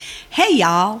Hey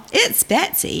y'all, it's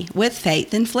Betsy with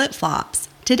Faith in Flip Flops.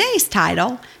 Today's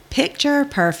title, Picture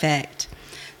Perfect.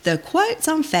 The quotes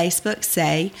on Facebook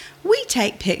say, we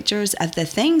take pictures of the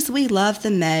things we love the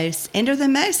most and are the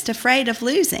most afraid of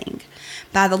losing.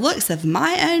 By the looks of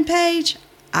my own page,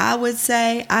 I would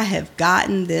say I have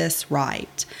gotten this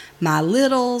right. My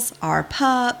littles, our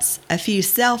pups, a few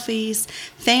selfies,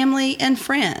 family, and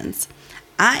friends.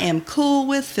 I am cool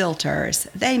with filters.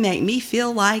 They make me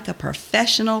feel like a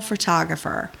professional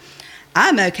photographer.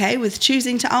 I'm okay with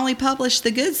choosing to only publish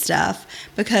the good stuff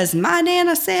because my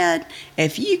Nana said,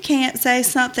 if you can't say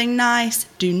something nice,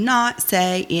 do not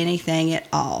say anything at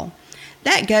all.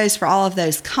 That goes for all of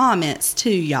those comments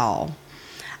too, y'all.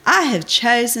 I have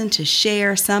chosen to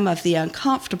share some of the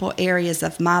uncomfortable areas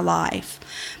of my life,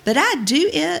 but I do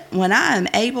it when I am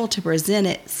able to present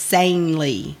it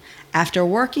sanely, after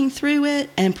working through it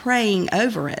and praying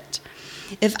over it.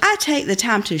 If I take the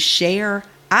time to share,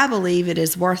 I believe it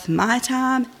is worth my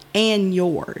time and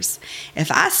yours. If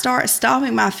I start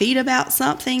stomping my feet about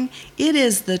something, it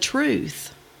is the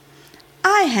truth.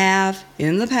 I have,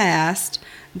 in the past,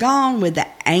 gone with the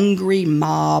angry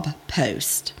mob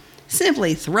post,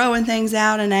 simply throwing things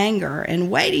out in anger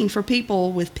and waiting for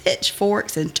people with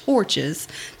pitchforks and torches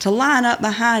to line up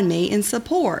behind me in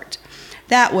support.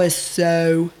 That was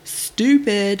so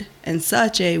stupid and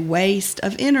such a waste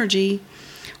of energy.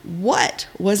 What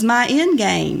was my end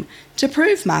game? To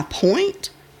prove my point?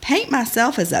 Paint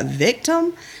myself as a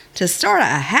victim? To start a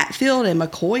Hatfield and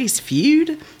McCoy's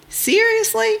feud?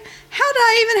 Seriously? How did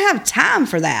I even have time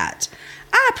for that?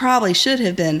 I probably should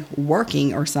have been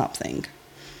working or something.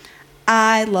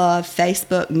 I love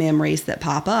Facebook memories that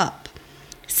pop up.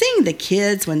 Seeing the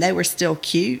kids when they were still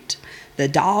cute, the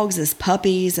dogs as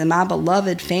puppies, and my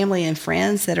beloved family and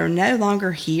friends that are no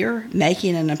longer here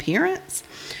making an appearance.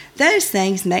 Those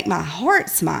things make my heart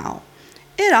smile.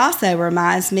 It also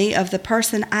reminds me of the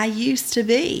person I used to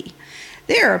be.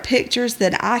 There are pictures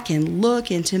that I can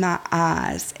look into my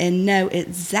eyes and know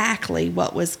exactly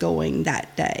what was going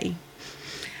that day.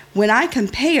 When I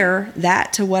compare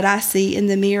that to what I see in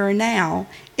the mirror now,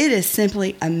 it is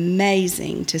simply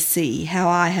amazing to see how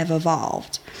I have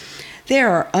evolved.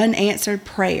 There are unanswered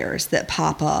prayers that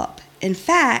pop up. In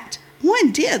fact,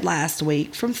 one did last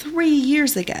week from 3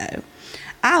 years ago.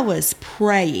 I was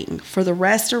praying for the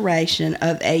restoration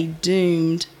of a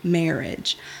doomed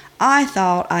marriage. I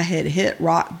thought I had hit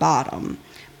rock bottom,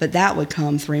 but that would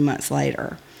come 3 months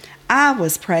later. I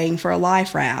was praying for a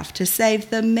life raft to save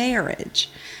the marriage.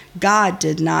 God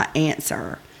did not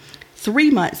answer. 3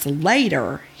 months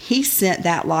later, He sent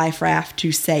that life raft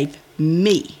to save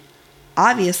me.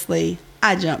 Obviously,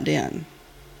 I jumped in.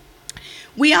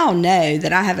 We all know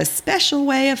that I have a special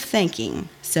way of thinking,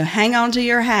 so hang on to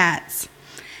your hats.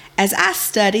 As I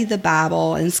study the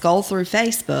Bible and scroll through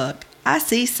Facebook, I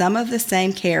see some of the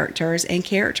same characters and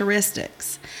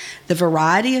characteristics. The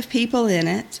variety of people in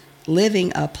it,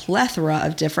 living a plethora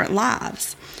of different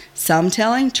lives. Some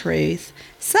telling truth,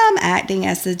 some acting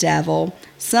as the devil,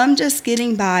 some just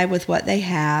getting by with what they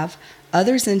have,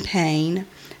 others in pain,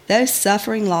 those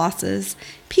suffering losses,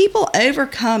 people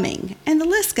overcoming, and the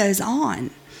list goes on.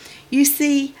 You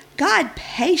see, God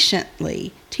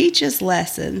patiently teaches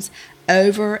lessons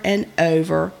over and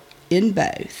over in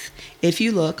both, if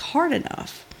you look hard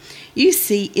enough. You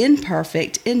see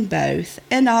imperfect in both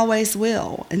and always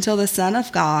will until the Son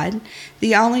of God,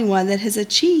 the only one that has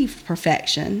achieved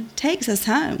perfection, takes us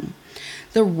home.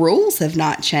 The rules have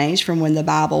not changed from when the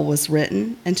Bible was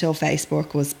written until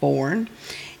Facebook was born.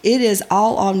 It is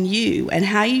all on you and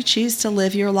how you choose to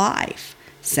live your life.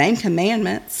 Same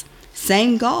commandments,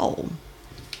 same goal.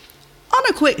 On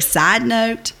a quick side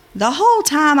note, the whole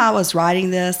time I was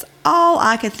writing this, all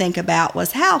I could think about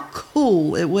was how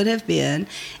cool it would have been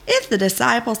if the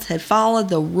disciples had followed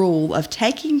the rule of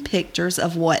taking pictures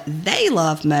of what they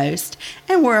love most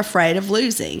and were afraid of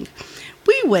losing.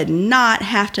 We would not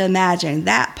have to imagine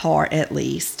that part at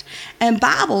least, and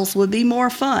Bibles would be more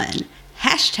fun.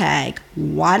 Hashtag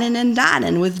whining and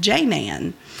dining with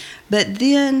J-Man. But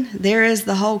then there is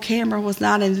the whole camera was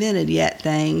not invented yet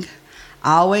thing.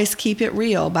 I always keep it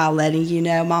real by letting you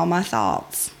know all my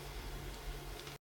thoughts.